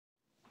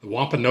The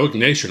Wampanoag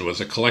Nation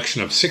was a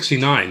collection of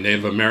 69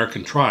 Native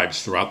American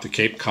tribes throughout the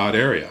Cape Cod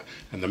area,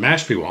 and the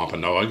Mashpee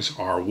Wampanoags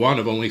are one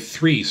of only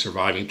 3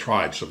 surviving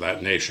tribes of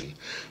that nation.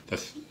 The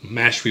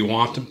Mashpee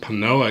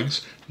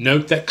Wampanoags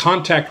note that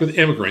contact with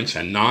immigrants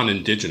and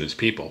non-indigenous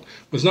people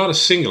was not a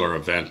singular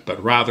event,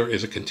 but rather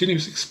is a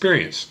continuous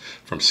experience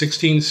from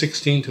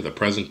 1616 to the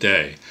present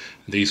day.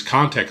 These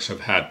contacts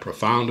have had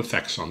profound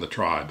effects on the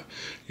tribe.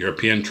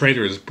 European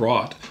traders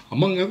brought,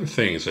 among other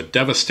things, a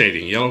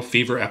devastating yellow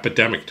fever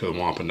epidemic to the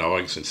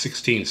Wampanoags in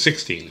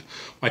 1616,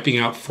 wiping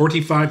out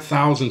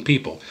 45,000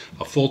 people,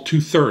 a full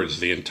 2/3 of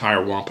the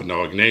entire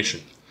Wampanoag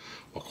Nation.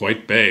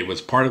 Waquoit Bay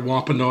was part of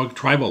Wampanoag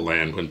tribal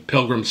land when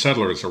Pilgrim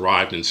settlers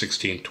arrived in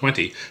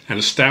 1620 and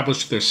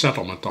established their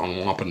settlement on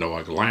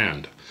Wampanoag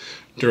land.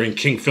 During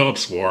King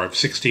Philip's War of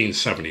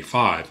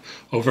 1675,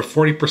 over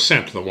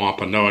 40% of the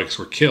Wampanoags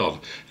were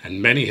killed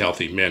and many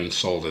healthy men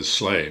sold as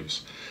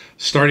slaves.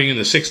 Starting in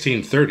the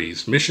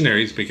 1630s,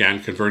 missionaries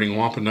began converting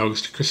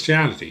Wampanoags to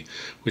Christianity,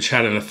 which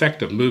had an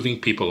effect of moving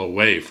people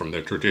away from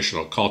their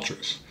traditional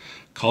cultures.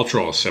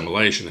 Cultural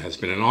assimilation has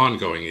been an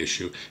ongoing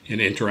issue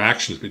in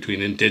interactions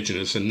between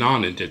indigenous and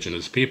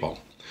non-indigenous people.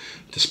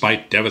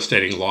 Despite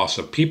devastating loss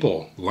of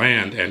people,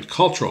 land, and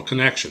cultural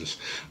connections,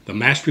 the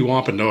Mashpee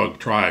Wampanoag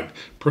tribe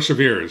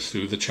perseveres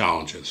through the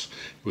challenges.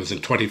 It was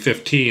in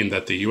 2015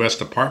 that the U.S.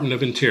 Department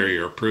of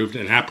Interior approved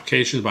an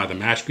application by the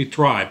Mashpee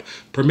tribe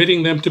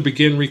permitting them to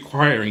begin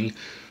acquiring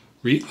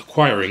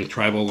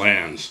tribal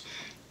lands.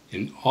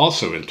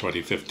 Also in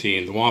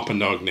 2015, the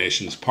Wampanoag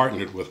Nations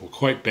partnered with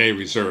Waquoit Bay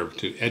Reserve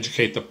to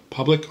educate the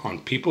public on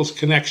people's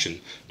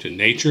connection to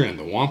nature and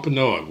the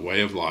Wampanoag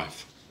way of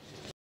life.